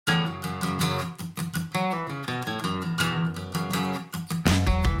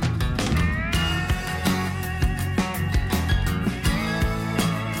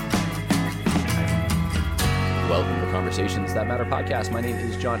Conversations That Matter podcast. My name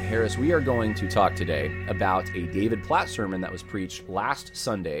is John Harris. We are going to talk today about a David Platt sermon that was preached last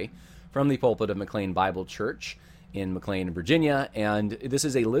Sunday from the pulpit of McLean Bible Church in McLean, Virginia. And this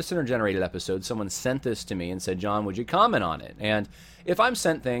is a listener-generated episode. Someone sent this to me and said, John, would you comment on it? And if I'm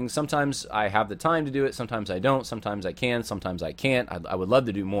sent things, sometimes I have the time to do it, sometimes I don't, sometimes I can, sometimes I can't. I would love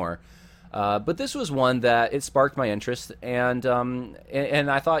to do more. But this was one that it sparked my interest, and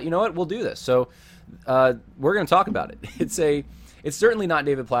I thought, you know what, we'll do this. So we're going to talk about it. It's certainly not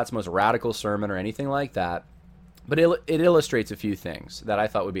David Platt's most radical sermon or anything like that, but it illustrates a few things that I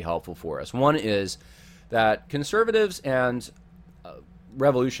thought would be helpful for us. One is that conservatives and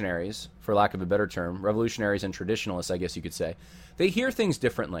revolutionaries, for lack of a better term, revolutionaries and traditionalists, I guess you could say, they hear things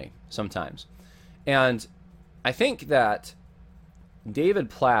differently sometimes. And I think that David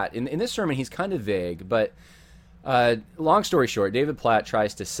Platt, in this sermon, he's kind of vague, but long story short, David Platt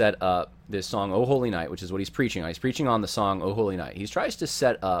tries to set up this song, O Holy Night, which is what he's preaching on. He's preaching on the song, O Holy Night. He tries to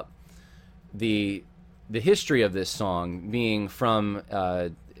set up the history of this song being from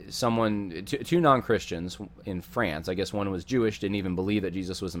two non-Christians in France. I guess one was Jewish, didn't even believe that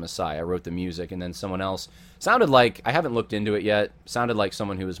Jesus was the Messiah, wrote the music, and then someone else sounded like, I haven't looked into it yet, sounded like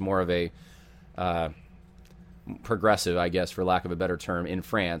someone who was more of a progressive, I guess, for lack of a better term, in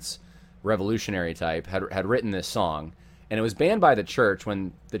France, revolutionary type, had written this song. And it was banned by the church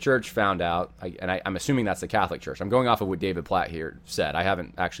when the church found out, I'm assuming that's the Catholic Church. I'm going off of what David Platt here said. I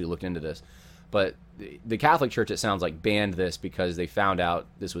haven't actually looked into this. But the Catholic Church, it sounds like, banned this because they found out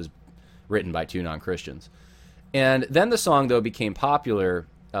this was written by two non-Christians. And then the song, though, became popular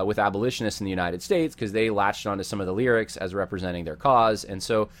with abolitionists in the United States because they latched onto some of the lyrics as representing their cause. And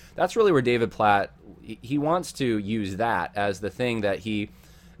so that's really where David Platt, he wants to use that as the thing that he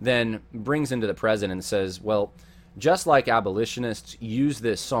then brings into the present and says, well, just like abolitionists use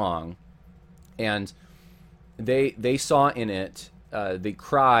this song, and they saw in it the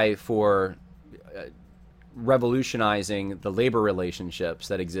cry for revolutionizing the labor relationships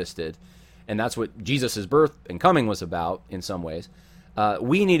that existed, and that's what Jesus' birth and coming was about in some ways.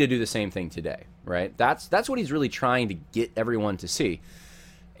 We need to do the same thing today, right? That's what he's really trying to get everyone to see.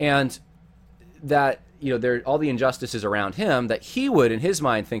 And that, there all the injustices around him that he would, in his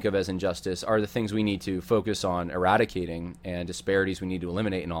mind, think of as injustice are the things we need to focus on eradicating and disparities we need to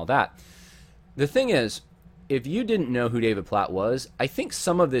eliminate and all that. The thing is, if you didn't know who David Platt was, I think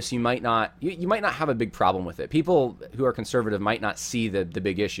some of this you might not have a big problem with it. People who are conservative might not see the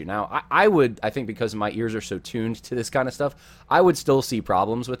big issue. Now, I think because my ears are so tuned to this kind of stuff, I would still see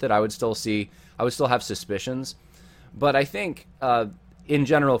problems with it. I would still have suspicions. But I think in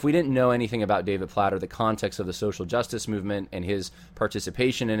general, if we didn't know anything about David Platt or the context of the social justice movement and his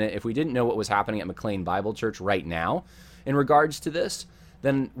participation in it, if we didn't know what was happening at McLean Bible Church right now in regards to this,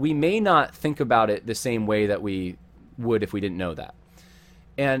 then we may not think about it the same way that we would if we didn't know that.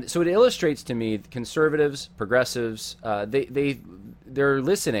 And so it illustrates to me conservatives, progressives, they're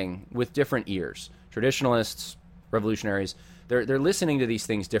listening with different ears. Traditionalists, revolutionaries, they're listening to these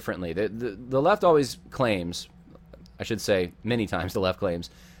things differently. The left always claims, I should say many times the left claims,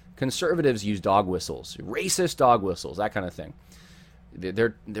 conservatives use dog whistles, racist dog whistles, that kind of thing.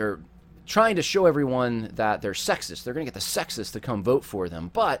 They're trying to show everyone that they're sexist. They're going to get the sexists to come vote for them,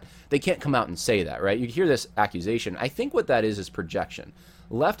 but they can't come out and say that, right? You hear this accusation. I think what that is projection.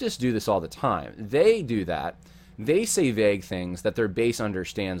 Leftists do this all the time. They do that. They say vague things that their base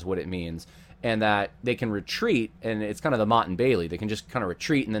understands what it means, and that they can retreat, and it's kind of the Mott and Bailey. They can just kind of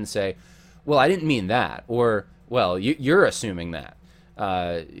retreat and then say, well, I didn't mean that, or, well, you're assuming that.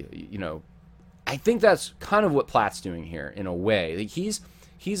 I think that's kind of what Platt's doing here in a way. Like he's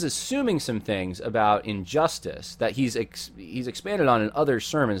assuming some things about injustice that he's expanded on in other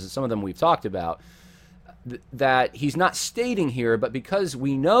sermons, and some of them we've talked about, that he's not stating here, but because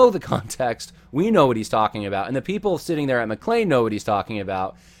we know the context, we know what he's talking about, and the people sitting there at McLean know what he's talking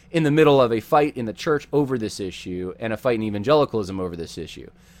about in the middle of a fight in the church over this issue and a fight in evangelicalism over this issue.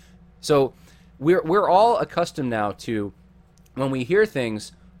 So we're all accustomed now to, when we hear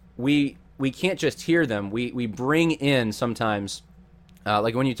things, we can't just hear them. We bring in sometimes,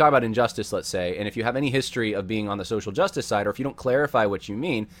 like when you talk about injustice, let's say, and if you have any history of being on the social justice side, or if you don't clarify what you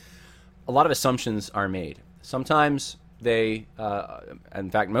mean, a lot of assumptions are made. Sometimes they, in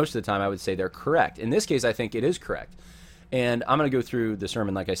fact, most of the time I would say they're correct. In this case, I think it is correct. And I'm going to go through the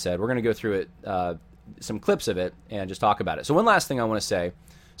sermon, like I said. We're going to go through it, some clips of it, and just talk about it. So one last thing I want to say.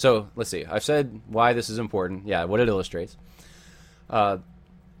 So let's see. I've said why this is important. Yeah, what it illustrates.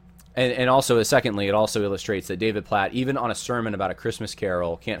 And also, secondly, it also illustrates that David Platt, even on a sermon about a Christmas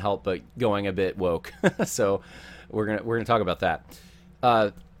carol, can't help but going a bit woke. So we're gonna talk about that.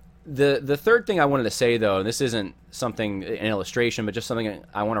 The third thing I wanted to say, though, and this isn't something, an illustration, but just something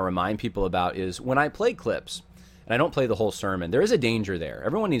I want to remind people about, is when I play clips, and I don't play the whole sermon, there is a danger there.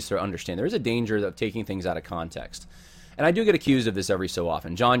 Everyone needs to understand there is a danger of taking things out of context. And I do get accused of this every so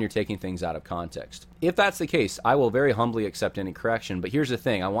often. John, you're taking things out of context. If that's the case, I will very humbly accept any correction. But here's the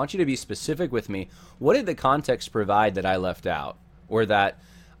thing. I want you to be specific with me. What did the context provide that I left out or that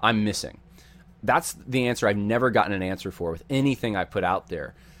I'm missing? That's the answer I've never gotten an answer for with anything I put out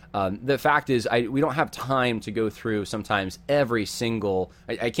there. The fact is, we don't have time to go through sometimes every single...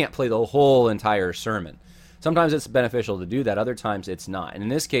 I can't play the whole entire sermon. Sometimes it's beneficial to do that. Other times it's not. And in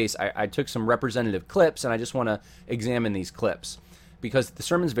this case, I took some representative clips, and I just want to examine these clips because the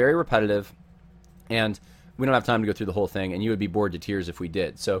sermon's very repetitive, and we don't have time to go through the whole thing, and you would be bored to tears if we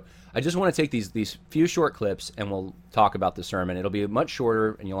did. So I just want to take these few short clips, and we'll talk about the sermon. It'll be much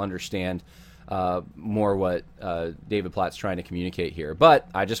shorter, and you'll understand more what David Platt's trying to communicate here. But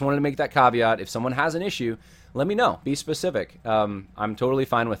I just wanted to make that caveat. If someone has an issue, let me know. Be specific. I'm totally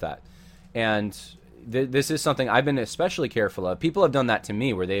fine with that. And this is something I've been especially careful of. People have done that to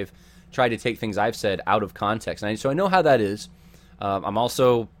me where they've tried to take things I've said out of context. And so I know how that is. I'm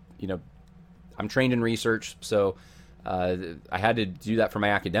also, I'm trained in research, so I had to do that for my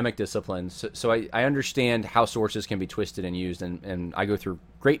academic disciplines. So I understand how sources can be twisted and used, and I go through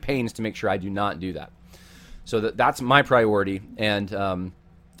great pains to make sure I do not do that. So that's my priority, and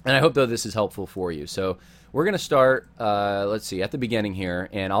I hope, though, this is helpful for you. So we're going to start, let's see, at the beginning here,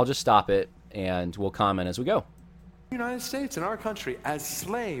 and I'll just stop it, and we'll comment as we go. The United States, in our country, as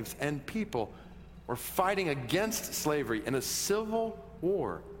slaves and people, were fighting against slavery in a civil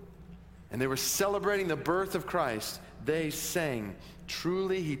war. And they were celebrating the birth of Christ. They sang,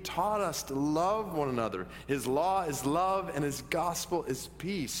 "Truly he taught us to love one another. His law is love and his gospel is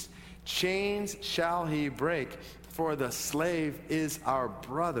peace. Chains shall he break, for the slave is our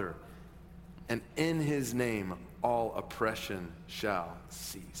brother. And in his name all oppression shall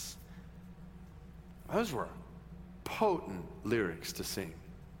cease." Those were potent lyrics to sing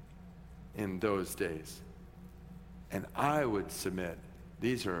in those days. And I would submit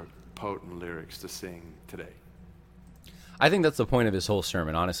these are potent lyrics to sing today. I think that's the point of his whole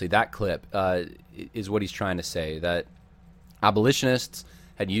sermon, honestly. That clip is what he's trying to say, that abolitionists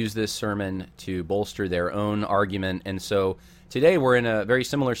had used this sermon to bolster their own argument. And so today we're in a very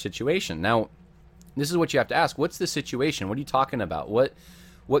similar situation. Now, this is what you have to ask. What's the situation? What are you talking about? What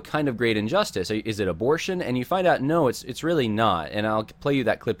kind of great injustice? Is it abortion? And you find out, no, it's really not. And I'll play you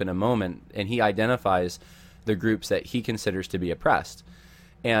that clip in a moment. And he identifies the groups that he considers to be oppressed.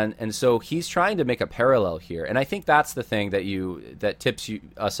 And so he's trying to make a parallel here. And I think that's the thing that tips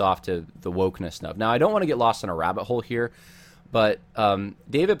us off to the wokeness stuff. Now, I don't want to get lost in a rabbit hole here, but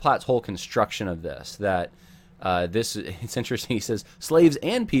David Platt's whole construction of this, that it's interesting. He says slaves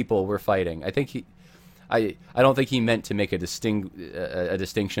and people were fighting. I don't think he meant to make a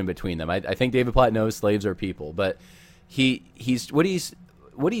distinction between them. I think David Platt knows slaves are people, but what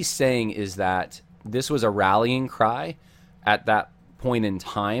he's saying is that this was a rallying cry at that point in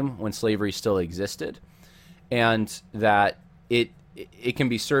time when slavery still existed, and that it can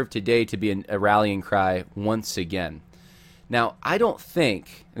be served today to be a rallying cry once again. Now, I don't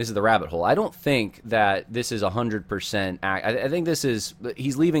think, this is the rabbit hole, I don't think that this is 100%, I think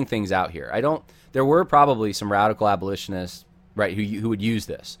he's leaving things out here. There were probably some radical abolitionists, right, who would use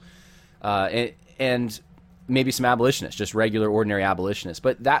this, and maybe some abolitionists, just regular, ordinary abolitionists.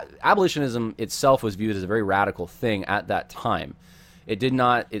 But that abolitionism itself was viewed as a very radical thing at that time. It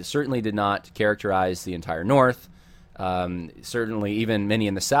certainly did not characterize the entire North. Certainly, even many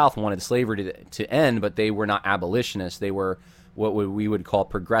in the South wanted slavery to end, but they were not abolitionists. They were what we would call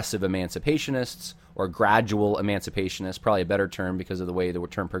progressive emancipationists or gradual emancipationists, probably a better term because of the way the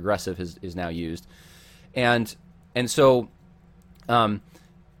term progressive is now used. And so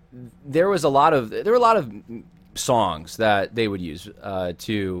there were a lot of songs that they would use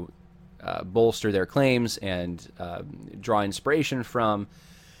to bolster their claims and draw inspiration from.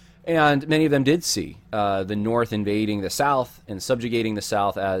 And many of them did see the North invading the South and subjugating the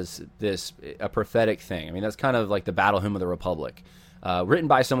South as a prophetic thing. I mean, that's kind of like the Battle Hymn of the Republic, written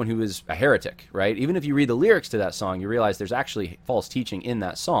by someone who is a heretic, right? Even if you read the lyrics to that song, you realize there's actually false teaching in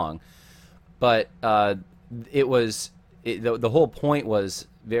that song. But the whole point was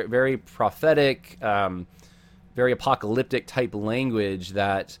very, very prophetic, very apocalyptic type language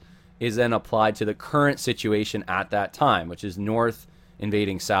that is then applied to the current situation at that time, which is North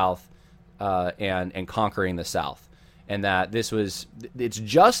invading South and conquering the South. And that it's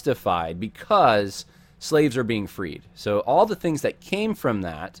justified because slaves are being freed. So all the things that came from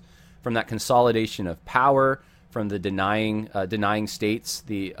that consolidation of power, from the denying states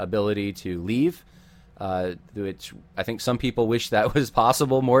the ability to leave, which I think some people wish that was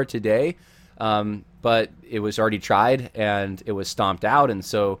possible more today. But it was already tried and it was stomped out. And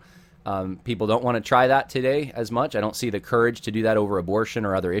so people don't want to try that today as much. I don't see the courage to do that over abortion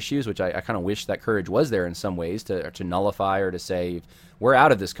or other issues, which I kind of wish that courage was there in some ways to nullify or to say, we're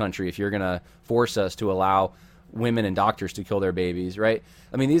out of this country if you're going to force us to allow women and doctors to kill their babies, right?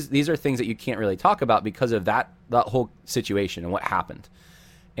 I mean, these are things that you can't really talk about because of that whole situation and what happened.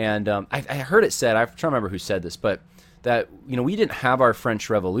 And I heard it said, I'm trying to remember who said this, but that, we didn't have our French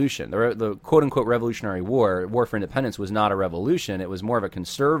Revolution. The quote-unquote Revolutionary War for Independence, was not a revolution. It was more of a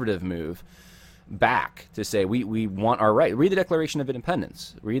conservative move back to say, we want our right. Read the Declaration of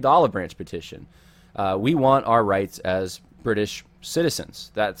Independence. Read the Olive Branch Petition. We want our rights as British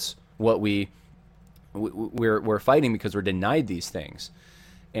citizens. That's what we're fighting, because we're denied these things.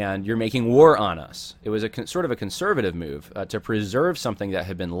 And you're making war on us. It was sort of a conservative move to preserve something that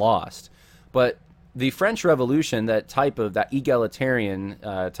had been lost. But the French Revolution, that egalitarian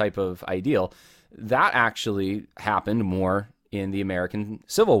type of ideal, that actually happened more in the American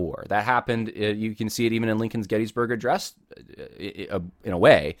Civil War. That happened, you can see it even in Lincoln's Gettysburg Address in a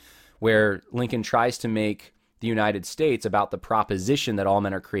way, where Lincoln tries to make the United States about the proposition that all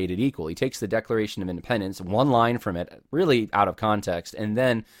men are created equal. He takes the Declaration of Independence, one line from it, really out of context, and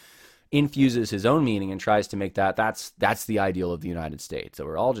then infuses his own meaning and tries to make that's the ideal of the United States. So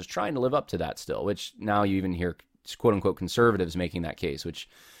we're all just trying to live up to that still, which now you even hear quote unquote conservatives making that case, which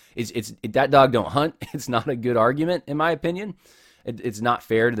is that dog don't hunt. It's not a good argument, in my opinion. It's not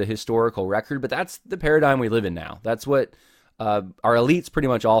fair to the historical record, but that's the paradigm we live in now. That's what our elites pretty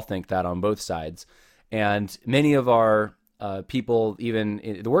much all think, that on both sides. And many of our people,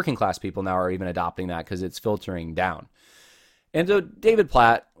 even the working class people now, are even adopting that because it's filtering down. And so David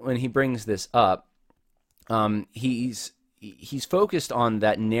Platt, when he brings this up, he's focused on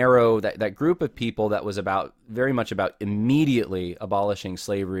that narrow, that group of people that was very much about immediately abolishing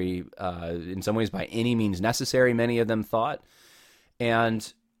slavery, in some ways by any means necessary, many of them thought.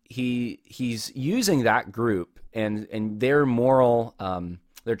 And he's using that group and their moral,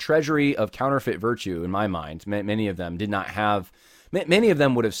 their treasury of counterfeit virtue, in my mind. Many of them did not have. Many of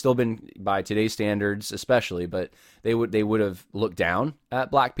them would have still been, by today's standards especially, but they would have looked down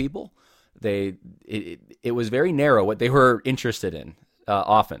at black people. It was very narrow what they were interested in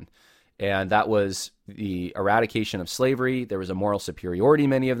often, and that was the eradication of slavery. There was a moral superiority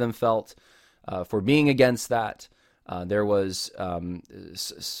many of them felt for being against that. There was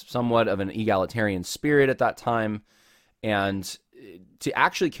somewhat of an egalitarian spirit at that time, and to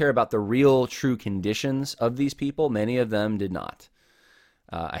actually care about the real, true conditions of these people, many of them did not.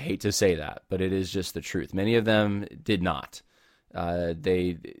 I hate to say that, but it is just the truth. Many of them did not.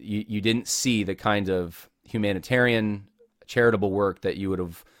 You didn't see the kind of humanitarian, charitable work that you would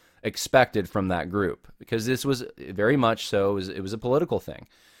have expected from that group, because this was very much so. It was a political thing,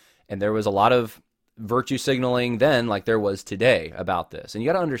 and there was a lot of virtue signaling then, like there was today, about this. And you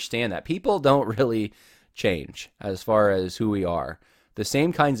got to understand that people don't really change as far as who we are. The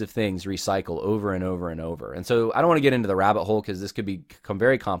same kinds of things recycle over and over and over. And so I don't want to get into the rabbit hole, because this could become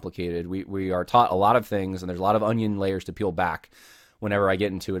very complicated. We are taught a lot of things, and there's a lot of onion layers to peel back whenever I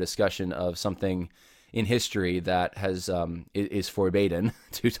get into a discussion of something in history that is forbidden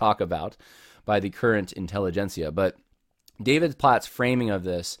to talk about by the current intelligentsia. But David Platt's framing of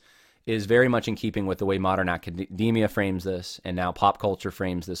this is very much in keeping with the way modern academia frames this, and now pop culture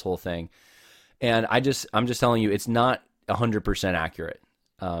frames this whole thing. And I'm just telling you, it's not 100% accurate.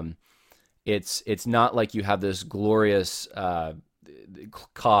 It's not like you have this glorious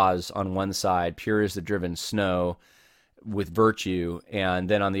cause on one side, pure as the driven snow, with virtue, and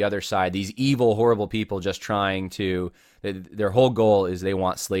then on the other side, these evil, horrible people just trying to. Their whole goal is they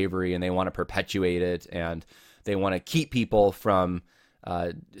want slavery and they want to perpetuate it, and they want to keep people from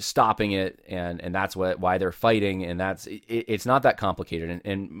stopping it, and that's why they're fighting. And it's not that complicated,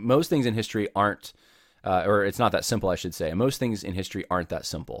 and most things in history aren't. Or it's not that simple, I should say. And most things in history aren't that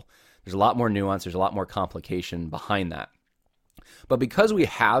simple. There's a lot more nuance. There's a lot more complication behind that. But because we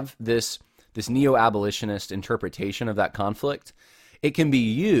have this neo-abolitionist interpretation of that conflict, it can be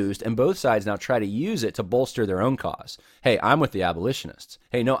used, and both sides now try to use it to bolster their own cause. Hey, I'm with the abolitionists.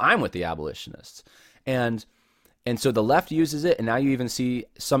 Hey, no, I'm with the abolitionists. And so the left uses it, and now you even see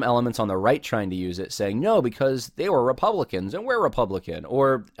some elements on the right trying to use it, saying, no, because they were Republicans and we're Republican.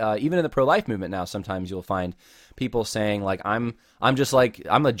 Or even in the pro-life movement now, sometimes you'll find people saying, like, I'm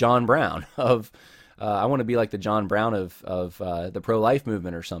the John Brown of, I want to be like the John Brown of the pro-life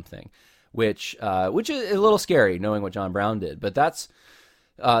movement or something, which is a little scary knowing what John Brown did. But that's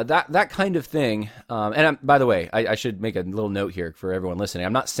that kind of thing. By the way, I should make a little note here for everyone listening.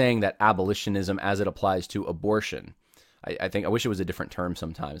 I'm not saying that abolitionism as it applies to abortion. I wish it was a different term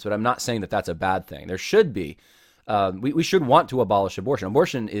sometimes, but I'm not saying that that's a bad thing. There should be. We should want to abolish abortion.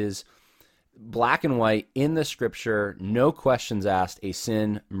 Abortion is black and white in the scripture, no questions asked, a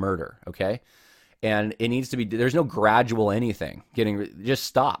sin, murder, okay? And it needs to be, there's no gradual anything. Just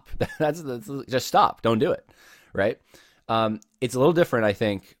stop. Just stop. Don't do it, right? It's a little different, I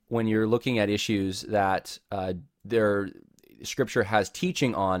think, when you're looking at issues that scripture has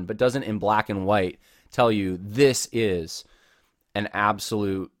teaching on, but doesn't in black and white tell you this is an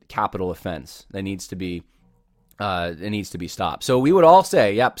absolute capital offense that needs to be stopped. So we would all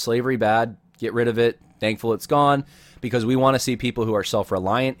say, yep, slavery bad, get rid of it, thankful it's gone, because we want to see people who are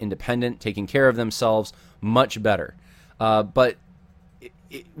self-reliant, independent, taking care of themselves much better. But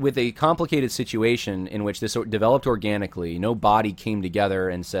with a complicated situation in which this developed organically, no body came together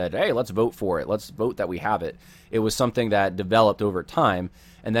and said, hey, let's vote for it. Let's vote that we have it. It was something that developed over time.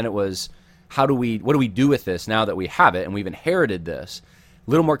 And then it was, what do we do with this now that we have it and we've inherited this? A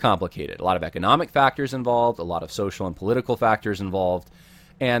little more complicated. A lot of economic factors involved, a lot of social and political factors involved.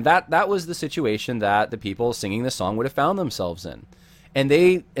 And that was the situation that the people singing this song would have found themselves in. And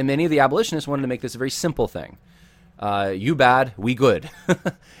many of the abolitionists wanted to make this a very simple thing. You bad, we good.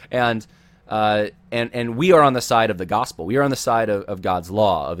 and we are on the side of the gospel. We are on the side of God's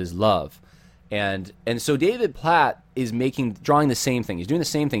law, of his love. And so David Platt is drawing the same thing. He's doing the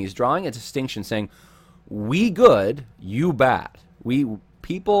same thing. He's drawing a distinction saying, we good, you bad. We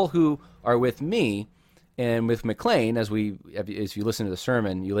people who are with me and with McLean, as you listen to the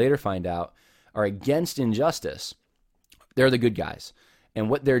sermon, you later find out, are against injustice. They're the good guys. And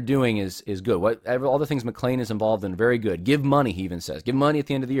what they're doing is good. All the things McLean is involved in, very good. Give money, he even says. Give money at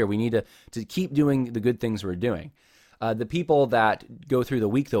the end of the year. We need to keep doing the good things we're doing. The people that go through the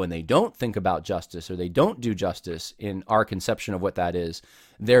week, though, and they don't think about justice or they don't do justice in our conception of what that is,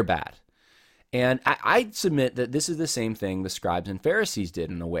 they're bad. And I submit that this is the same thing the scribes and Pharisees did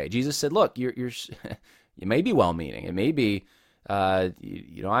in a way. Jesus said, look, you're you may be well-meaning. It may be, I've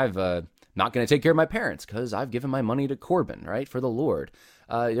not going to take care of my parents because I've given my money to Corbin, right, for the Lord.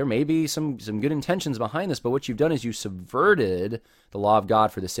 There may be some good intentions behind this, but what you've done is you subverted the law of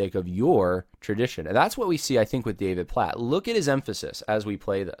God for the sake of your tradition. And that's what we see, I think, with David Platt. Look at his emphasis as we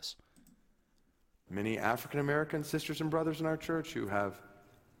play this. Many African-American sisters and brothers in our church who have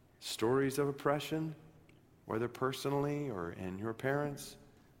stories of oppression, whether personally or in your parents,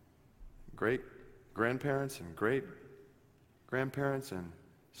 great-grandparents and great-grandparents and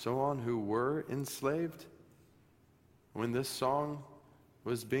so on, who were enslaved when this song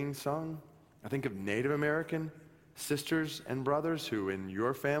was being sung. I think of Native American sisters and brothers who in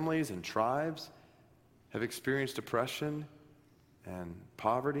your families and tribes have experienced oppression and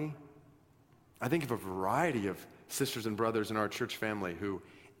poverty. I think of a variety of sisters and brothers in our church family who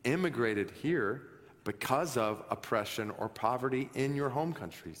immigrated here because of oppression or poverty in your home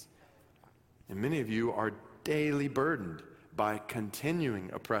countries. And many of you are daily burdened by continuing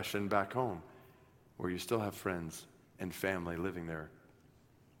oppression back home, where you still have friends and family living there.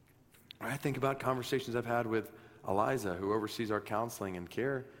 I think about conversations I've had with Eliza, who oversees our counseling and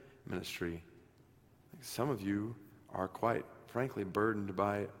care ministry. Some of you are quite frankly burdened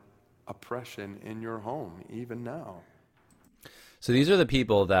by oppression in your home, even now. So these are the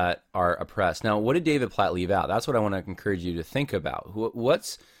people that are oppressed. Now, what did David Platt leave out? That's what I want to encourage you to think about.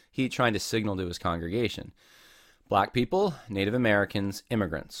 What's he trying to signal to his congregation? Black people, Native Americans,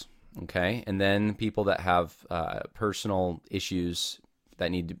 immigrants, okay? And then people that have personal issues that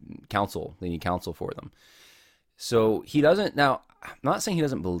need counsel. They need counsel for them. So he doesn't, now, I'm not saying he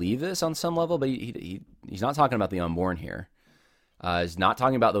doesn't believe this on some level, but he's not talking about the unborn here. He's not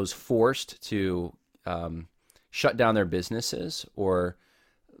talking about those forced to shut down their businesses or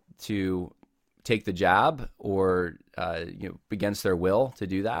to take the jab or against their will to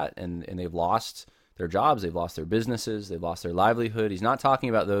do that, and they've lost their jobs, they've lost their businesses, they've lost their livelihood. He's not talking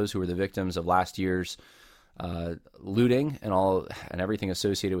about those who were the victims of last year's looting and everything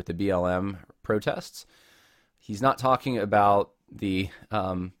associated with the BLM protests. He's not talking about I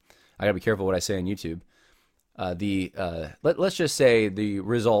gotta be careful what I say on YouTube. Let's just say the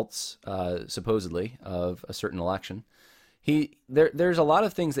results supposedly of a certain election. There's a lot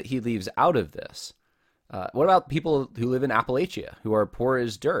of things that he leaves out of this. What about people who live in Appalachia, who are poor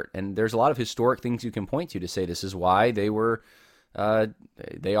as dirt? And there's a lot of historic things you can point to say this is why they are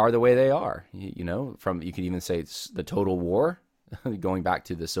the way they are. You could even say it's the total war, going back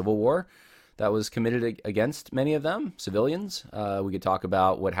to the Civil War that was committed against many of them, civilians. We could talk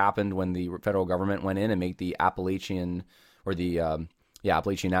about what happened when the federal government went in and made the Appalachian or the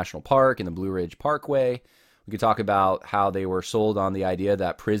Appalachian National Park and the Blue Ridge Parkway. We could talk about how they were sold on the idea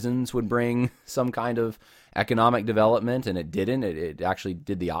that prisons would bring some kind of economic development, and it didn't. It actually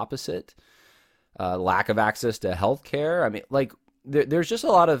did the opposite. Lack of access to health care. I mean, like, there's just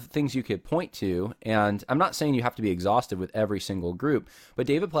a lot of things you could point to, and I'm not saying you have to be exhaustive with every single group, but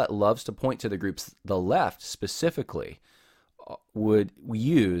David Platt loves to point to the groups the left specifically would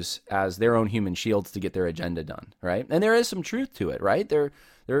use as their own human shields to get their agenda done, right? And there is some truth to it, right? There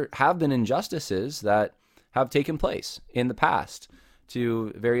have been injustices that have taken place in the past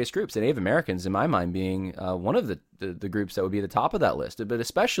to various groups. The Native Americans, in my mind, being one of the groups that would be at the top of that list. But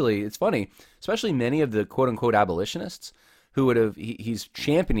especially, it's funny, especially many of the quote-unquote abolitionists who would have, he's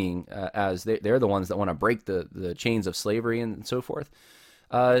championing as they're the ones that want to break the chains of slavery and so forth.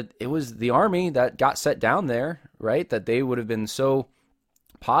 It was the army that got set down there, right, that they would have been so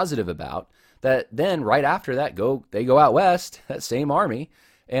positive about, that then right after that they go out west, that same army,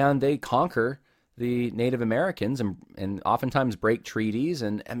 and they conquer the Native Americans and oftentimes break treaties.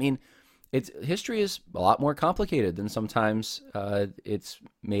 And I mean, history is a lot more complicated than sometimes it's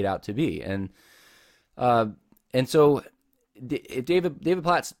made out to be. And so David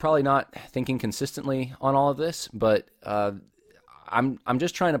Platt's probably not thinking consistently on all of this, but I'm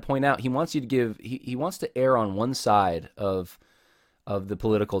just trying to point out he wants you to give he wants to err on one side of the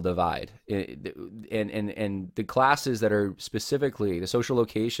political divide, and the classes that are specifically the social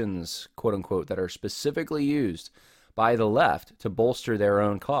locations, quote unquote, that are specifically used by the left to bolster their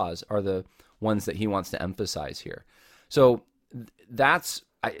own cause are the ones that he wants to emphasize here. So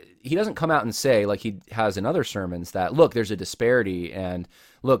he doesn't come out and say, like he has in other sermons, that look, there's a disparity, and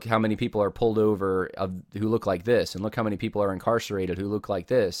look how many people are pulled over who look like this, and look how many people are incarcerated who look like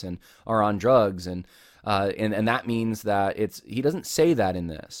this and are on drugs, and that means that he doesn't say that in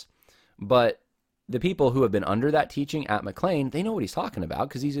this. But the people who have been under that teaching at McLean, they know what he's talking about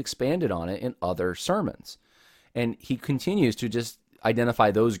because he's expanded on it in other sermons. And he continues to just identify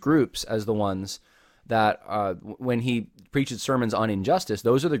those groups as the ones that when he preaches sermons on injustice,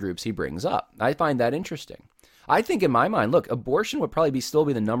 those are the groups he brings up. I find that interesting. I think in my mind, look, abortion would probably still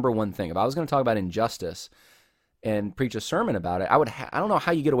be the number one thing. If I was going to talk about injustice and preach a sermon about it, I don't know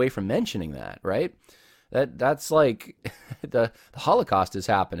how you get away from mentioning that, right? That's like the Holocaust is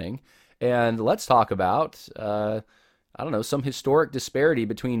happening, and let's talk about I don't know, some historic disparity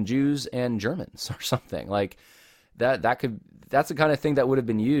between Jews and Germans or something like that. That's the kind of thing that would have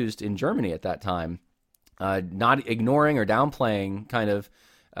been used in Germany at that time. Not ignoring or downplaying kind of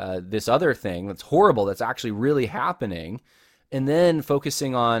this other thing that's horrible that's actually really happening, and then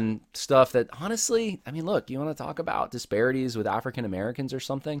focusing on stuff that, honestly, I mean, look, you want to talk about disparities with African Americans or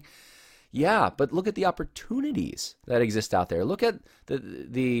something? Yeah, but look at the opportunities that exist out there. Look at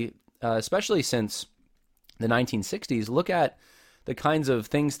the especially since the 1960s, look at the kinds of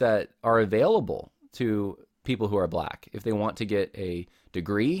things that are available to people who are black. If they want to get a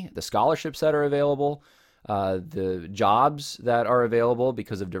degree, the scholarships that are available, the jobs that are available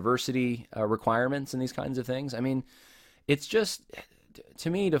because of diversity requirements and these kinds of things. I mean, it's just, to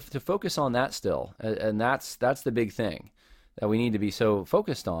me, to focus on that still, and that's the big thing that we need to be so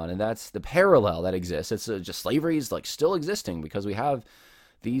focused on, and that's the parallel that exists. It's just slavery is like still existing because we have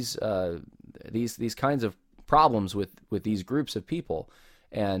these kinds of problems with these groups of people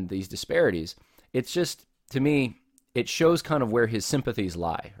and these disparities. It's just, to me, it shows kind of where his sympathies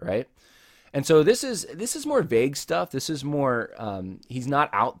lie, right? And so this is more vague stuff. This is more he's not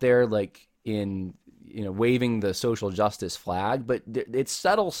out there like in waving the social justice flag, but it's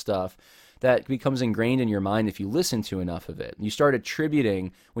subtle stuff that becomes ingrained in your mind if you listen to enough of it. You start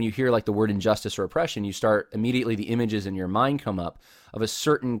attributing, when you hear like the word injustice or oppression, you start immediately, the images in your mind come up of a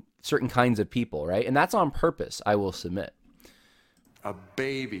certain kinds of people, right? And that's on purpose, I will submit. A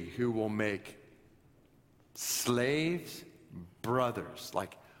baby who will make slaves brothers,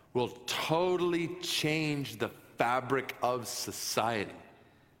 like, will totally change the fabric of society.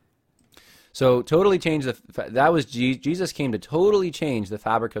 So totally change that was Jesus came to totally change the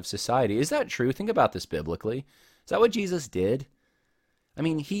fabric of society. Is that true? Think about this biblically. Is that what Jesus did? I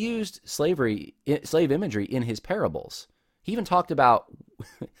mean, he used slave imagery in his parables. He even talked about,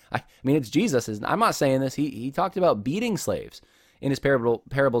 I mean, it's Jesus. I'm not saying this. He talked about beating slaves in his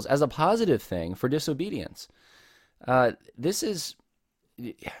parables as a positive thing for disobedience.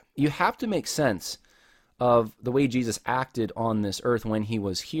 You have to make sense of the way Jesus acted on this earth when he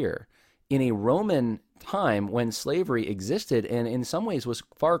was here, in a Roman time when slavery existed and in some ways was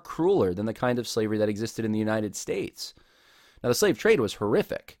far crueler than the kind of slavery that existed in the United States. Now, the slave trade was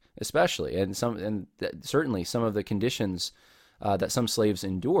horrific, especially, and certainly some of the conditions that some slaves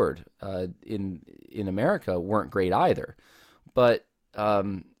endured in America weren't great either. But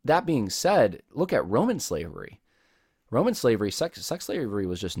that being said, look at Roman slavery. Roman slavery, sex slavery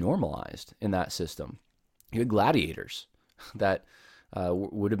was just normalized in that system. You had gladiators that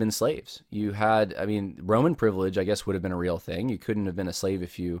would have been slaves. You had, Roman privilege, I guess, would have been a real thing. You couldn't have been a slave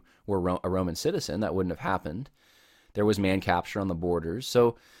if you were a Roman citizen. That wouldn't have happened. There was man capture on the borders.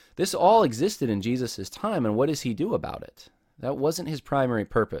 So this all existed in Jesus' time, and what does he do about it? That wasn't his primary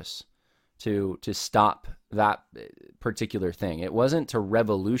purpose, to stop that particular thing. It wasn't to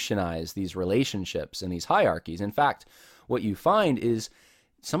revolutionize these relationships and these hierarchies. In fact, what you find is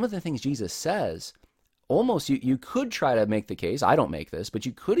some of the things Jesus says, almost you could try to make the case, I don't make this, but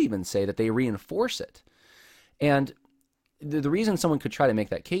you could even say that they reinforce it. And the reason someone could try to make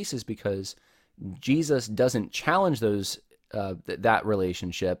that case is because Jesus doesn't challenge those that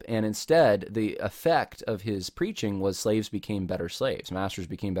relationship, and instead the effect of his preaching was slaves became better slaves, masters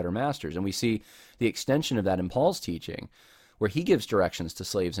became better masters. And we see the extension of that in Paul's teaching, where he gives directions to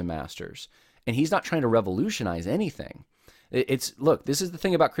slaves and masters, and he's not trying to revolutionize anything. Look, this is the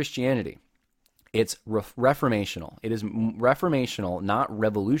thing about Christianity. It's reformational. It is reformational, not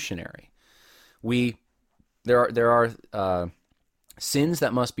revolutionary. There are sins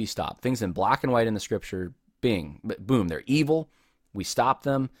that must be stopped, things in black and white in the scripture. Boom, they're evil. We stop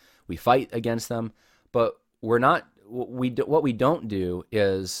them. We fight against them. But we're not. What we don't do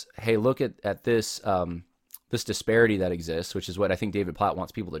is, hey, look at this this disparity that exists, which is what I think David Platt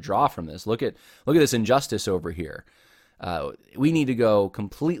wants people to draw from this. Look at this injustice over here. We need to go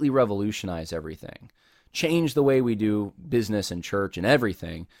completely revolutionize everything, change the way we do business and church and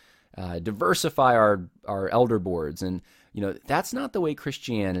everything, diversify our elder boards, and that's not the way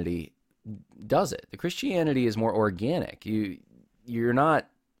Christianity does it. The Christianity is more organic. You're not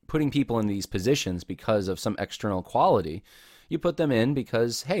putting people in these positions because of some external quality. You put them in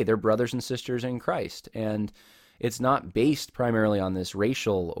because, hey, they're brothers and sisters in Christ, and it's not based primarily on this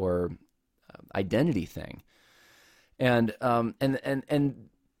racial or identity thing. And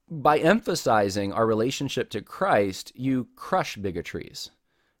by emphasizing our relationship to Christ, you crush bigotries,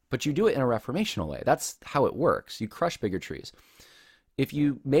 but you do it in a reformational way. That's how it works. You crush bigotries. If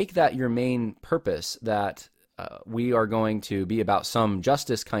you make that your main purpose, that we are going to be about some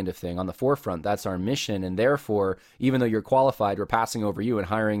justice kind of thing on the forefront, that's our mission, and therefore, even though you're qualified, we're passing over you and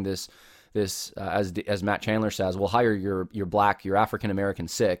hiring this as Matt Chandler says, we'll hire your African American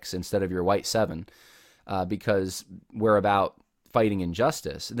 6 instead of your white 7, because we're about fighting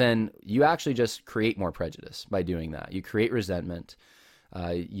injustice. Then you actually just create more prejudice by doing that. You create resentment.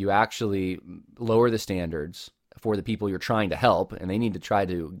 You actually lower the standards for the people you're trying to help, and they need to try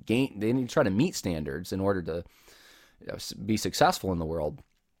to meet standards in order to be successful in the world.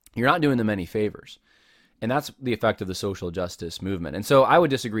 You're not doing them any favors. And that's the effect of the social justice movement. And so I would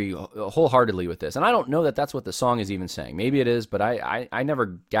disagree wholeheartedly with this. And I don't know that that's what the song is even saying. Maybe it is, but I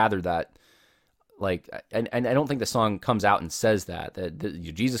never gathered that. And I don't think the song comes out and says that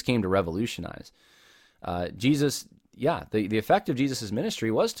Jesus came to revolutionize. The effect of Jesus' ministry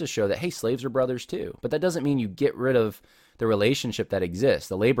was to show that, hey, slaves are brothers too. But that doesn't mean you get rid of the relationship that exists.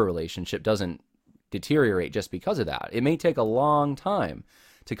 The labor relationship doesn't deteriorate just because of that. It may take a long time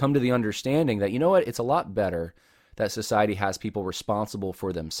to come to the understanding that, it's a lot better that society has people responsible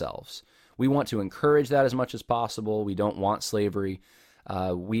for themselves. We want to encourage that as much as possible. We don't want slavery.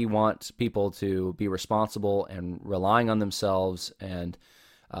 We want people to be responsible and relying on themselves and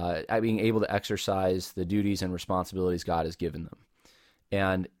being able to exercise the duties and responsibilities God has given them.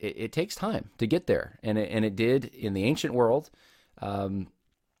 And it takes time to get there. And it did in the ancient world.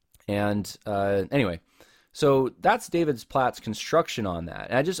 Anyway, so that's David Platt's construction on that.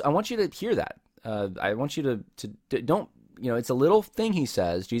 And I want you to hear that. I want you to don't, it's a little thing he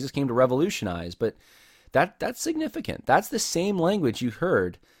says, Jesus came to revolutionize, but that's significant. That's the same language you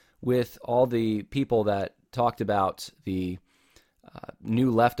heard with all the people that talked about the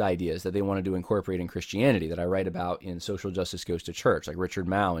new left ideas that they wanted to incorporate in Christianity that I write about in Social Justice Goes to Church, like Richard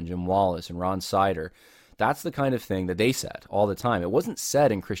Mouw and Jim Wallace and Ron Sider. That's the kind of thing that they said all the time. It wasn't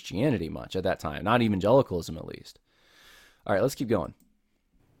said in Christianity much at that time, not evangelicalism at least. All right, let's keep going.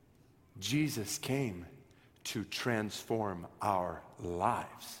 Jesus came to transform our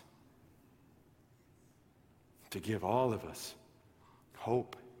lives, to give all of us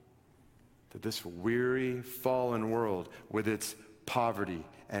hope that this weary, fallen world with its poverty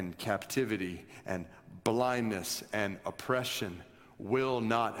and captivity and blindness and oppression will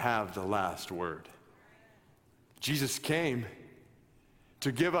not have the last word. Jesus came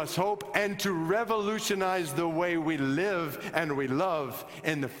to give us hope and to revolutionize the way we live and we love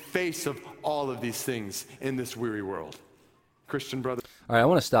in the face of all of these things in this weary world. Christian brother. All right, I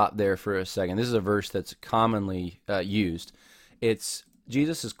want to stop there for a second. This is a verse that's commonly used, It's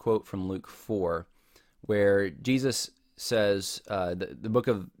Jesus' quote from Luke 4, where Jesus says the book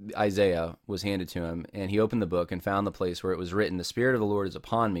of Isaiah was handed to him, and he opened the book and found the place where it was written, "The Spirit of the Lord is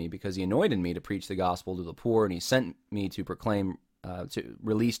upon me, because he anointed me to preach the gospel to the poor, and he sent me to proclaim to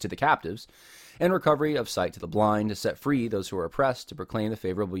release to the captives, and recovery of sight to the blind, to set free those who are oppressed, to proclaim the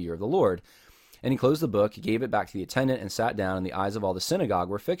favorable year of the Lord." And he closed the book, he gave it back to the attendant, and sat down, and the eyes of all the synagogue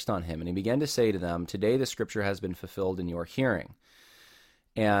were fixed on him. And he began to say to them, "Today the scripture has been fulfilled in your hearing."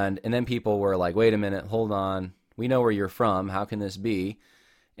 And then people were like, "Wait a minute, hold on. We know where you're from. How can this be?"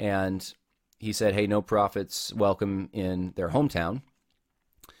 And he said, "Hey, no prophets welcome in their hometown."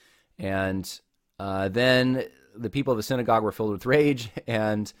 And then the people of the synagogue were filled with rage,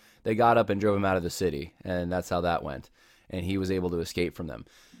 and they got up and drove him out of the city. And that's how that went. And he was able to escape from them.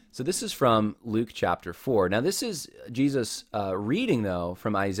 So this is from Luke chapter 4. Now this is Jesus reading, though,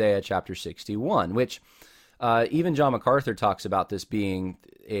 from Isaiah chapter 61, which even John MacArthur talks about this being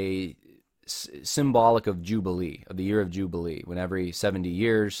a symbolic of Jubilee, of the year of Jubilee, when every 70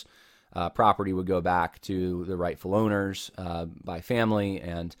 years property would go back to the rightful owners by family,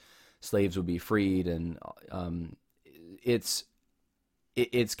 and slaves would be freed. And it's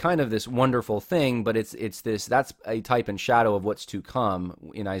kind of this wonderful thing, but that's a type and shadow of what's to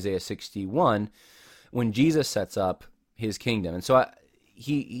come in Isaiah 61 when Jesus sets up his kingdom. And so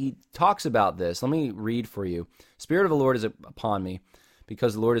he talks about this. Let me read for you. "Spirit of the Lord is upon me,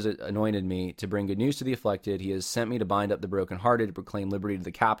 because the Lord has anointed me to bring good news to the afflicted. He has sent me to bind up the brokenhearted, to proclaim liberty to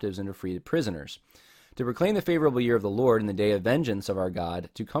the captives, and to free the prisoners, to proclaim the favorable year of the Lord and the day of vengeance of our God,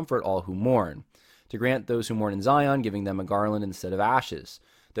 to comfort all who mourn, to grant those who mourn in Zion, giving them a garland instead of ashes,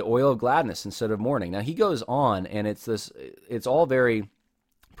 the oil of gladness instead of mourning." Now he goes on, and it's all very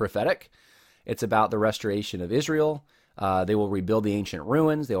prophetic. It's about the restoration of Israel. They will rebuild the ancient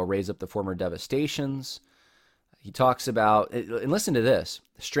ruins. They will raise up the former devastations. He talks about, and listen to this,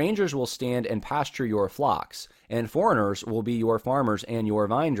 "Strangers will stand and pasture your flocks, and foreigners will be your farmers and your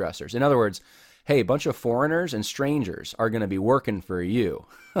vine dressers." In other words, hey, a bunch of foreigners and strangers are going to be working for you.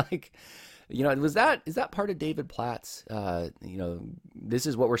 Like, is that part of David Platt's, this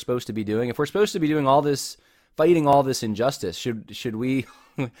is what we're supposed to be doing? If we're supposed to be doing all this, fighting all this injustice, should we,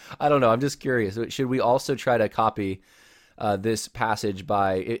 I don't know, I'm just curious, should we also try to copy this passage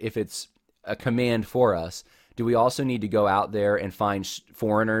by, if it's a command for us, do we also need to go out there and find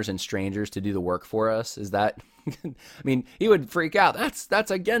foreigners and strangers to do the work for us? Is that, I mean, he would freak out. That's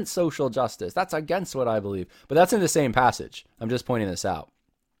against social justice. That's against what I believe. But that's in the same passage. I'm just pointing this out.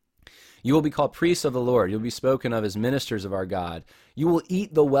 "You will be called priests of the Lord. You'll be spoken of as ministers of our God. You will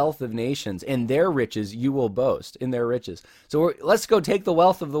eat the wealth of nations, and their riches you will boast in their riches." So let's go take the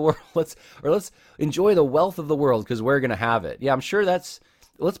wealth of the world. Let's enjoy the wealth of the world, because we're going to have it. Yeah, I'm sure let's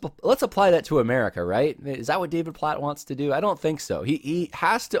apply that to America, right? Is that what David Platt wants to do? I don't think so. He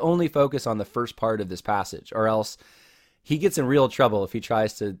has to only focus on the first part of this passage, or else he gets in real trouble if he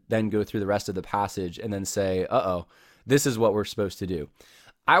tries to then go through the rest of the passage and then say, this is what we're supposed to do.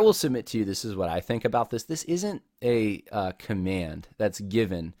 I will submit to you, this is what I think about this. This isn't a command that's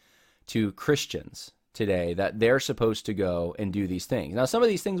given to Christians today that they're supposed to go and do these things. Now, some of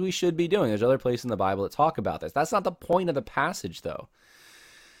these things we should be doing. There's other places in the Bible that talk about this. That's not the point of the passage, though.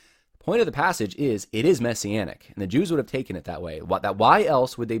 The point of the passage is it is messianic, and the Jews would have taken it that way. Why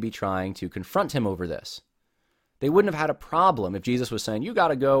else would they be trying to confront him over this? They wouldn't have had a problem if Jesus was saying, you got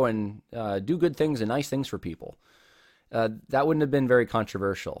to go and do good things and nice things for people. That wouldn't have been very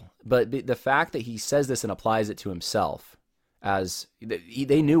controversial. But the fact that he says this and applies it to himself, as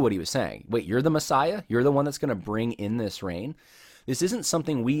they knew what he was saying. Wait, you're the Messiah? You're the one that's going to bring in this reign? This isn't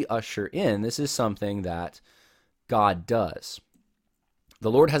something we usher in. This is something that God does.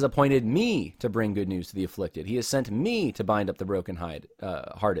 The Lord has appointed me to bring good news to the afflicted. He has sent me to bind up the brokenhearted,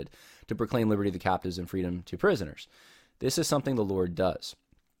 to proclaim liberty to the captives and freedom to prisoners. This is something the Lord does.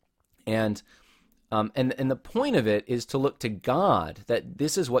 And the point of it is to look to God, that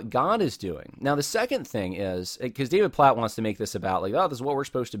this is what God is doing. Now, the second thing is, because David Platt wants to make this about, this is what we're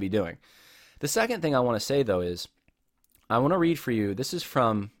supposed to be doing. The second thing I want to say, though, is I want to read for you, this is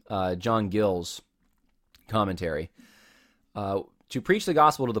from John Gill's commentary, to preach the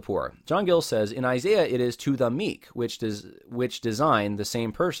gospel to the poor. John Gill says, in Isaiah it is to the meek, which design the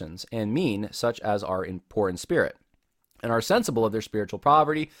same persons, and mean such as are poor in spirit, and are sensible of their spiritual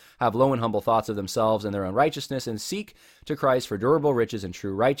poverty, have low and humble thoughts of themselves and their own righteousness, and seek to Christ for durable riches and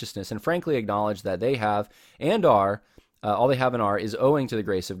true righteousness, and frankly acknowledge that they have and are, all they have and are, is owing to the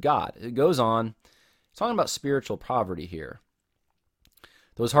grace of God. It goes on, it's talking about spiritual poverty here.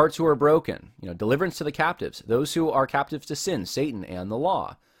 Those hearts who are broken, deliverance to the captives, those who are captives to sin, Satan, and the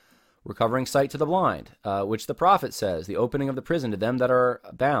law, recovering sight to the blind, which the prophet says, the opening of the prison to them that are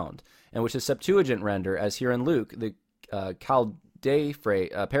bound, and which the Septuagint render, as here in Luke, the Chaldee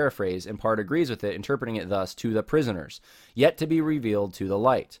paraphrase in part agrees with it, interpreting it thus, to the prisoners, yet to be revealed to the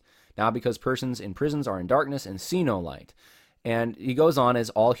light. Now because persons in prisons are in darkness and see no light. And he goes on as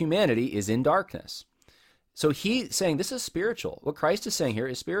all humanity is in darkness. So he's saying this is spiritual. What Christ is saying here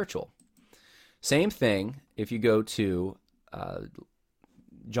is spiritual. Same thing if you go to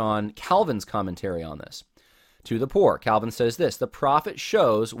John Calvin's commentary on this. To the poor, Calvin says this, the prophet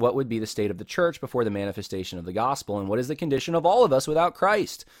shows what would be the state of the church before the manifestation of the gospel, and what is the condition of all of us without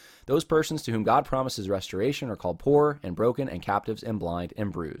Christ. Those persons to whom God promises restoration are called poor and broken and captives and blind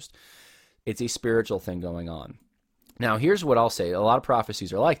and bruised. It's a spiritual thing going on. Now, here's what I'll say. A lot of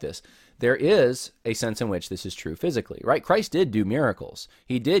prophecies are like this. There is a sense in which this is true physically, right? Christ did do miracles.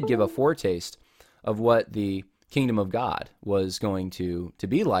 He did give a foretaste of what the kingdom of God was going to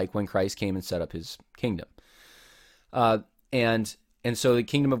be like when Christ came and set up his kingdom. And so the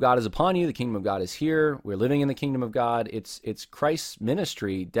kingdom of God is upon you. The kingdom of God is here. We're living in the kingdom of God. It's Christ's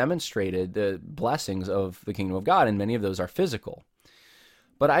ministry demonstrated the blessings of the kingdom of God, and many of those are physical.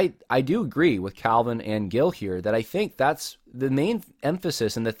 But I do agree with Calvin and Gill here that I think that's the main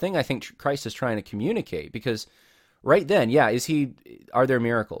emphasis and the thing I think Christ is trying to communicate. Because right then, are there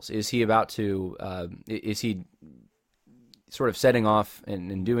miracles? Is he about to, is he sort of setting off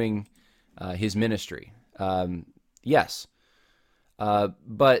and doing his ministry? Yes.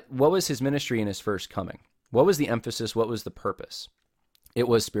 But what was his ministry in his first coming? What was the emphasis? What was the purpose? It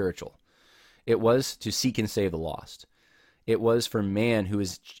was spiritual. It was to seek and save the lost. It was for man who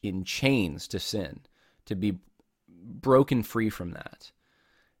is in chains to sin to be broken free from that.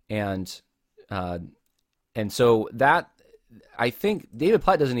 And so that, I think David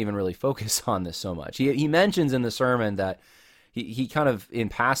Platt doesn't even really focus on this so much. He mentions in the sermon that he kind of in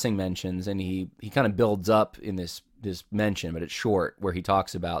passing mentions, and he kind of builds up in this mention, but it's short, where he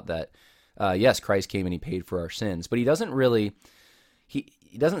talks about that, yes, Christ came and he paid for our sins, but he doesn't really, he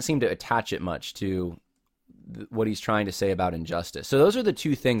doesn't seem to attach it much to what he's trying to say about injustice. So those are the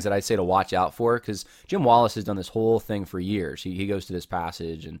two things that I'd say to watch out for, because Jim Wallace has done this whole thing for years. He goes to this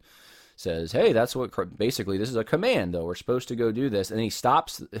passage and says, hey, that's what, basically, this is a command, though. We're supposed to go do this. And he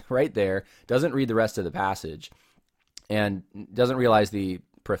stops right there, doesn't read the rest of the passage, and doesn't realize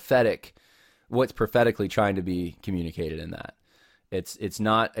what's prophetically trying to be communicated in that. It's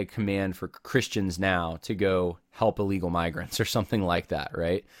not a command for Christians now to go help illegal migrants or something like that,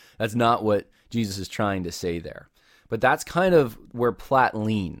 right? That's not what Jesus is trying to say there. But that's kind of where Platt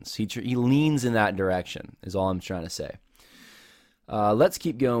leans. He leans in that direction, is all I'm trying to say. Let's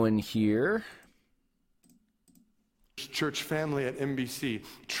keep going here. Church family at NBC,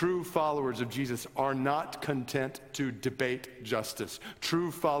 true followers of Jesus are not content to debate justice.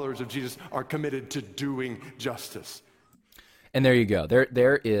 True followers of Jesus are committed to doing justice. And there you go.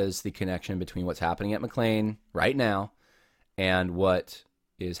 There is the connection between what's happening at McLean right now and what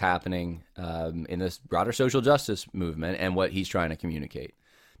is happening in this broader social justice movement and what he's trying to communicate.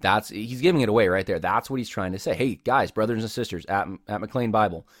 He's giving it away right there. That's what he's trying to say. Hey, guys, brothers and sisters at McLean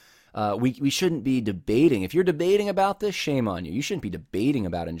Bible, we shouldn't be debating. If you're debating about this, shame on you. You shouldn't be debating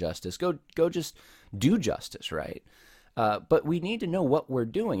about injustice. Go just do justice, right? But we need to know what we're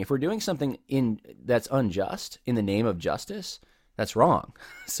doing. If we're doing something that's unjust in the name of justice, that's wrong.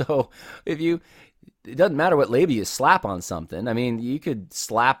 So it doesn't matter what label you slap on something. I mean, you could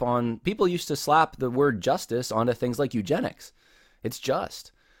people used to slap the word justice onto things like eugenics. It's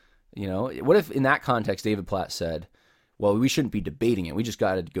just. What if in that context David Platt said, well, we shouldn't be debating it. We just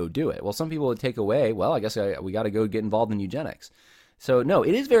got to go do it. Well, some people would take away, well, I guess we got to go get involved in eugenics. So, no,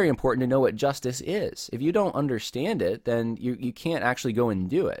 it is very important to know what justice is. If you don't understand it, then you can't actually go and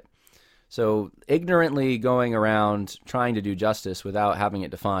do it. So, ignorantly going around trying to do justice without having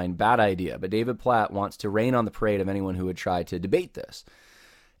it defined, bad idea. But David Platt wants to rain on the parade of anyone who would try to debate this.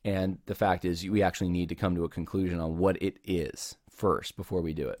 And the fact is, we actually need to come to a conclusion on what it is first before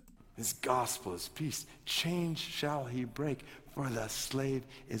we do it. His gospel is peace. Chains shall he break, for the slave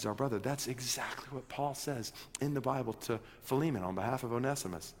is our brother. That's exactly what Paul says in the Bible to Philemon on behalf of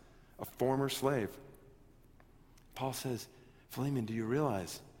Onesimus, a former slave. Paul says, Philemon, do you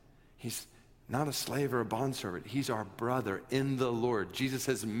realize he's not a slave or a bondservant? He's our brother in the Lord. Jesus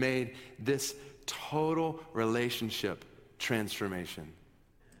has made this total relationship transformation.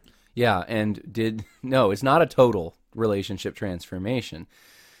 Yeah, no, it's not a total relationship transformation.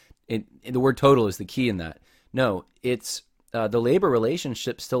 The word total is the key in that. No, it's the labor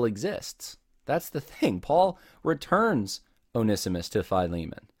relationship still exists. That's the thing. Paul returns Onesimus to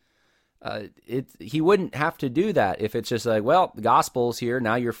Philemon. He wouldn't have to do that if it's just like, well, the gospel's here,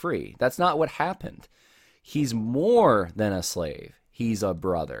 now you're free. That's not what happened. He's more than a slave. He's a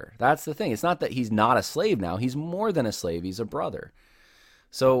brother. That's the thing. It's not that he's not a slave now. He's more than a slave. He's a brother.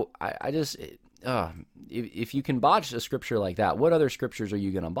 So if you can botch a scripture like that, what other scriptures are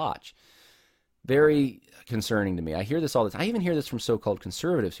you going to botch? Very concerning to me. I hear this all the time. I even hear this from so-called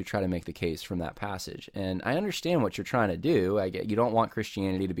conservatives who try to make the case from that passage. And I understand what you're trying to do. You don't want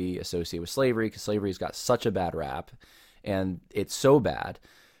Christianity to be associated with slavery because slavery's got such a bad rap, and it's so bad.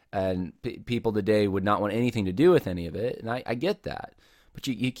 And people today would not want anything to do with any of it. And I get that. But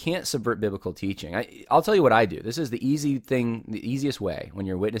you can't subvert biblical teaching. I'll tell you what I do. This is the easiest way when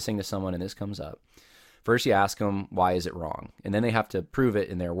you're witnessing to someone and this comes up. First, you ask them, why is it wrong? And then they have to prove it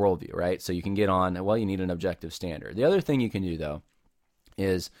in their worldview, right? So you can get on, well, you need an objective standard. The other thing you can do, though,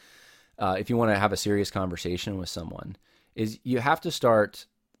 is if you want to have a serious conversation with someone, is you have to start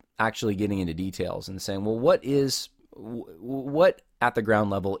actually getting into details and saying, well, what at the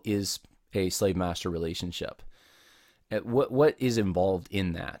ground level is a slave-master relationship? What is involved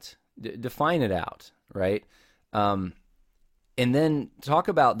in that? Define it out, right? And then talk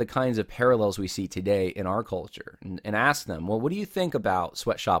about the kinds of parallels we see today in our culture and ask them, well, what do you think about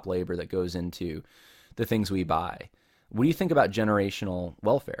sweatshop labor that goes into the things we buy? What do you think about generational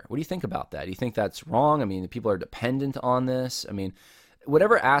welfare? What do you think about that? Do you think that's wrong? I mean, people are dependent on this. I mean,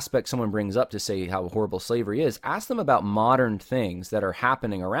 whatever aspect someone brings up to say how horrible slavery is, ask them about modern things that are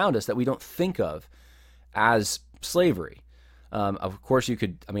happening around us that we don't think of as slavery. Of course,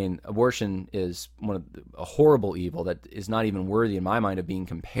 abortion is a horrible evil that is not even worthy in my mind of being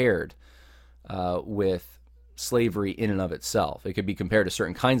compared with slavery in and of itself. It could be compared to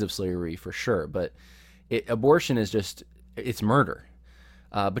certain kinds of slavery for sure, but abortion is it's murder.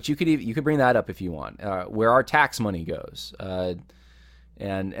 But you could bring that up if you want, where our tax money goes,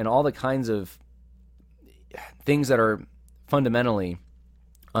 and all the kinds of things that are fundamentally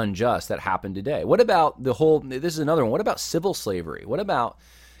unjust that happen today. What about this is another one, what about civil slavery? What about,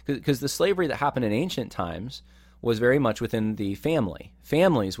 because the slavery that happened in ancient times was very much within the family.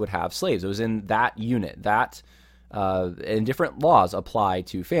 Families would have slaves. It was in that unit, and different laws apply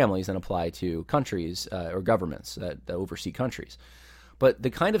to families than apply to countries or governments that oversee countries. But the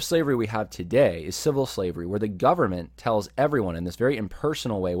kind of slavery we have today is civil slavery, where the government tells everyone in this very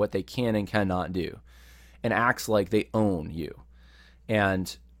impersonal way what they can and cannot do and acts like they own you.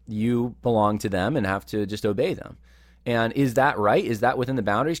 And you belong to them and have to just obey them. And is that right? Is that within the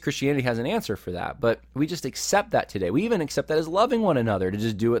boundaries? Christianity has an answer for that, but we just accept that today. We even accept that as loving one another to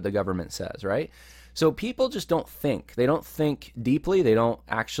just do what the government says, right? So people just don't think. They don't think deeply. They don't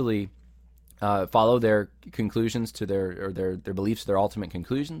actually follow their conclusions to their beliefs, their ultimate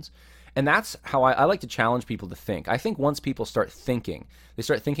conclusions. And that's how I like to challenge people to think. I think once people start thinking, they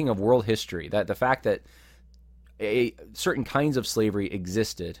start thinking of world history, that the fact that certain kinds of slavery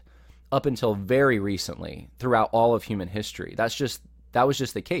existed up until very recently throughout all of human history. That was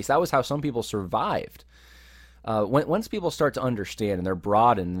just the case. That was how some people survived. Once people start to understand and they're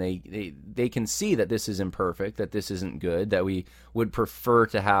broadened, they can see that this is imperfect, that this isn't good, that we would prefer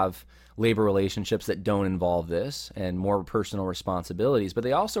to have labor relationships that don't involve this and more personal responsibilities. But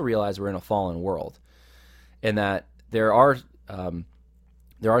they also realize we're in a fallen world, and that there are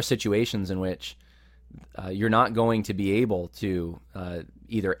situations in which you're not going to be able to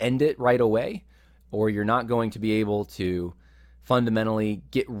either end it right away, or you're not going to be able to fundamentally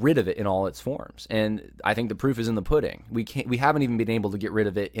get rid of it in all its forms. And I think the proof is in the pudding. We haven't even been able to get rid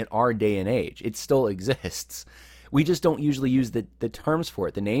of it in our day and age. It still exists. We just don't usually use the terms for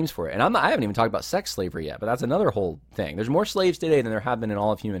it, the names for it. And I haven't even talked about sex slavery yet, but that's another whole thing. There's more slaves today than there have been in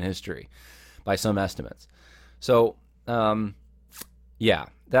all of human history, by some estimates. So,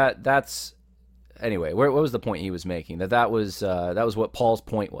 that's... Anyway, what was the point he was making? That was what Paul's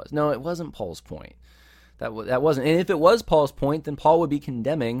point was. No, it wasn't Paul's point. That wasn't. And if it was Paul's point, then Paul would be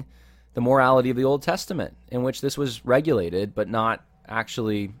condemning the morality of the Old Testament, in which this was regulated but not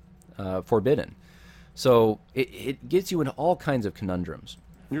actually forbidden. So it gets you into all kinds of conundrums.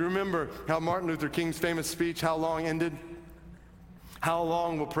 You remember how Martin Luther King's famous speech, "How long," ended? How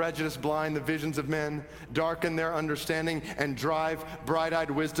long will prejudice blind the visions of men, darken their understanding, and drive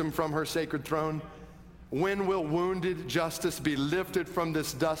bright-eyed wisdom from her sacred throne? When will wounded justice be lifted from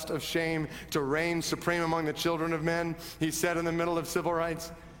this dust of shame to reign supreme among the children of men? He said in the middle of civil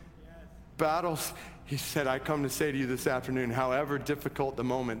rights battles, he said, I come to say to you this afternoon, however difficult the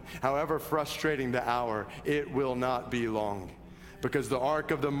moment, however frustrating the hour, it will not be long. because the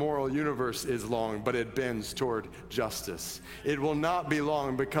arc of the moral universe is long, but it bends toward justice. It will not be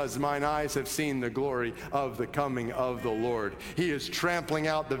long, because mine eyes have seen the glory of the coming of the Lord. He is trampling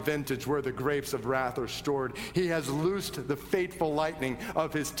out the vintage where the grapes of wrath are stored. He has loosed the fateful lightning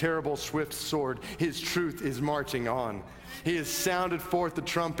of his terrible swift sword. His truth is marching on. He has sounded forth the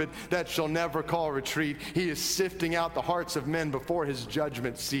trumpet that shall never call retreat. He is sifting out the hearts of men before his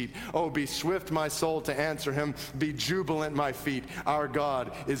judgment seat. Oh, be swift, my soul, to answer him. Be jubilant, my feet. Our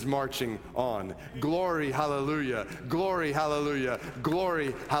God is marching on. Glory, hallelujah. Glory, hallelujah.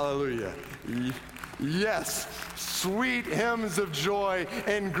 Glory, hallelujah. Yes, sweet hymns of joy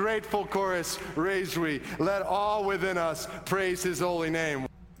and grateful chorus raise we. Let all within us praise his holy name.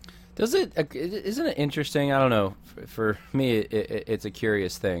 Isn't it interesting? I don't know. For me, it's a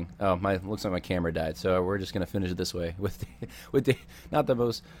curious thing. Oh, looks like my camera died, so we're just gonna finish it this way with not the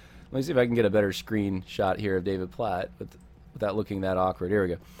most. Let me see if I can get a better screenshot here of David Platt without looking that awkward. Here we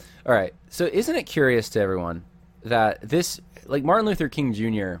go. All right. So isn't it curious to everyone that this, like Martin Luther King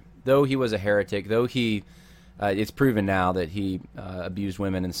Jr., though he was a heretic, though it's proven now that he abused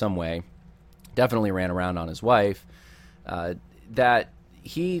women in some way, definitely ran around on his wife, that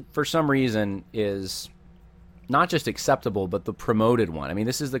he, for some reason, is not just acceptable, but the promoted one. I mean,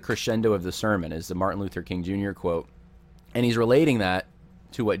 this is the crescendo of the sermon, is the Martin Luther King Jr. quote. And he's relating that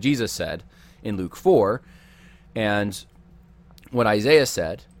to what Jesus said in Luke 4 and what Isaiah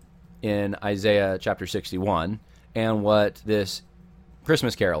said in Isaiah chapter 61 and what this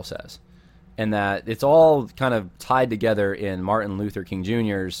Christmas carol says. And that it's all kind of tied together in Martin Luther King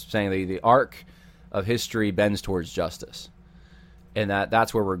Jr.'s saying the arc of history bends towards justice. And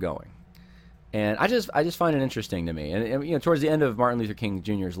that's where we're going. And I just find it interesting to me. And towards the end of Martin Luther King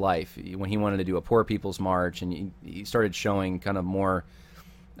Jr.'s life, when he wanted to do a Poor People's March, and he started showing kind of more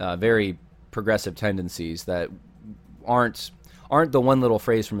very progressive tendencies that aren't the one little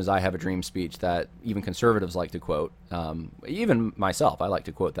phrase from his "I Have a Dream" speech that even conservatives like to quote. Even myself, I like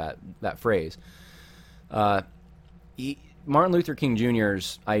to quote that phrase. Martin Luther King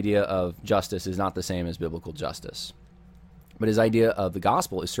Jr.'s idea of justice is not the same as biblical justice. But his idea of the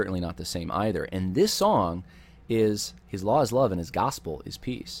gospel is certainly not the same either. And this song is his law is love and his gospel is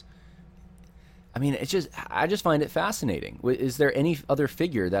peace. I mean, I just find it fascinating. Is there any other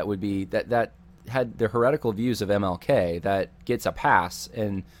figure that would be that had the heretical views of MLK that gets a pass,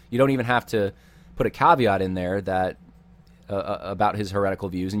 and you don't even have to put a caveat in there that about his heretical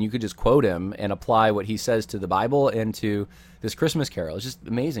views, and you could just quote him and apply what he says to the Bible and to this Christmas carol? It's just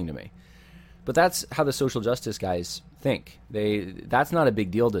amazing to me. But that's how the social justice guys think. That's not a big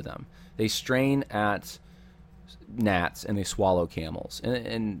deal to them. They strain at gnats and they swallow camels.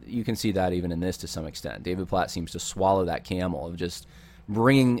 And you can see that even in this to some extent. David Platt seems to swallow that camel of just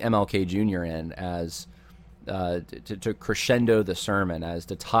bringing MLK Jr. in as to crescendo the sermon, as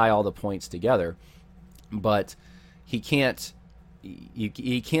to tie all the points together. But he can't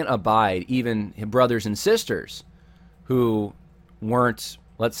abide even brothers and sisters who weren't,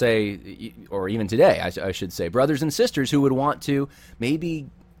 let's say, or even today, I should say, brothers and sisters who would want to maybe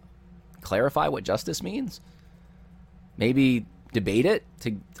clarify what justice means, maybe debate it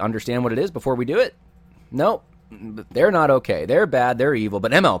to understand what it is before we do it. No, they're not okay. They're bad. They're evil.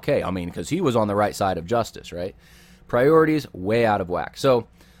 But MLK, I mean, because he was on the right side of justice, right? Priorities way out of whack. So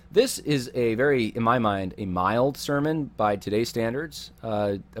this is a very, in my mind, a mild sermon by today's standards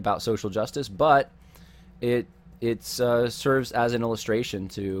about social justice, but it serves as an illustration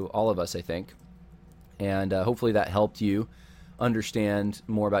to all of us, I think. And hopefully that helped you understand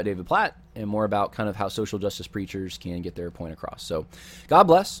more about David Platt and more about kind of how social justice preachers can get their point across. So God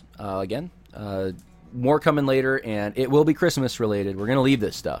bless. Again, more coming later, and it will be Christmas related. We're going to leave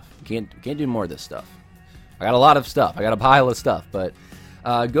this stuff. Can't do more of this stuff. I got a lot of stuff. I got a pile of stuff. But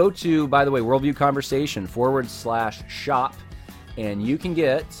go to, by the way, Worldview Conversation /shop. And you can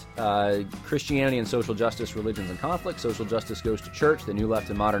get Christianity and Social Justice, Religions and Conflict, Social Justice Goes to Church, The New Left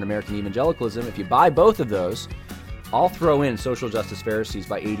and Modern American Evangelicalism. If you buy both of those, I'll throw in Social Justice Pharisees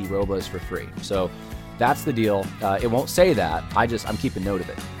by A.D. Robles for free. So that's the deal. It won't say that. I'm keeping note of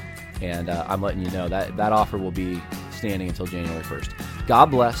it. And I'm letting you know that offer will be standing until January 1st.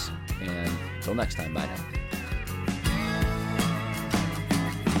 God bless, and until next time, bye now.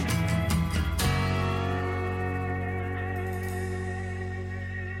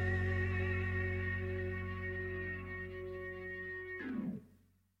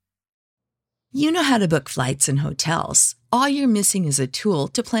 You know how to book flights and hotels. All you're missing is a tool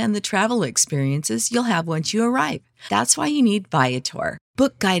to plan the travel experiences you'll have once you arrive. That's why you need Viator.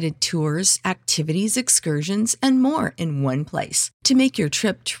 Book guided tours, activities, excursions, and more in one place to make your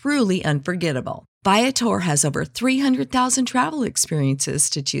trip truly unforgettable. Viator has over 300,000 travel experiences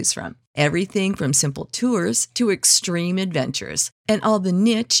to choose from. Everything from simple tours to extreme adventures and all the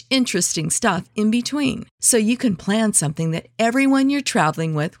niche, interesting stuff in between. So you can plan something that everyone you're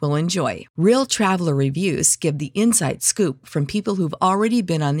traveling with will enjoy. Real traveler reviews give the inside scoop from people who've already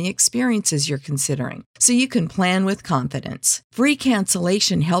been on the experiences you're considering. So you can plan with confidence. Free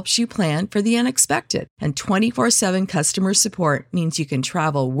cancellation helps you plan for the unexpected. And 24/7 customer support means you can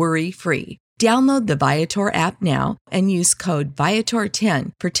travel worry-free. Download the Viator app now and use code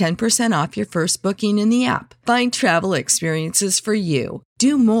Viator10 for 10% off your first booking in the app. Find travel experiences for you.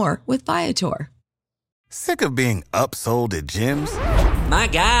 Do more with Viator. Sick of being upsold at gyms? My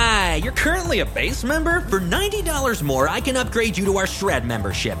guy, you're currently a base member? For $90 more, I can upgrade you to our Shred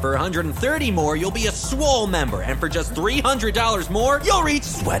membership. For $130 more, you'll be a Swole member. And for just $300 more, you'll reach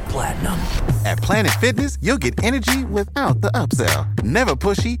Sweat Platinum. At Planet Fitness, you'll get energy without the upsell. Never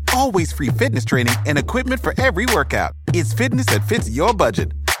pushy, always free fitness training and equipment for every workout. It's fitness that fits your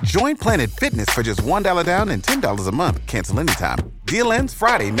budget. Join Planet Fitness for just $1 down and $10 a month. Cancel anytime. Deal ends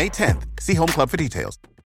Friday, May 10th. See Home Club for details.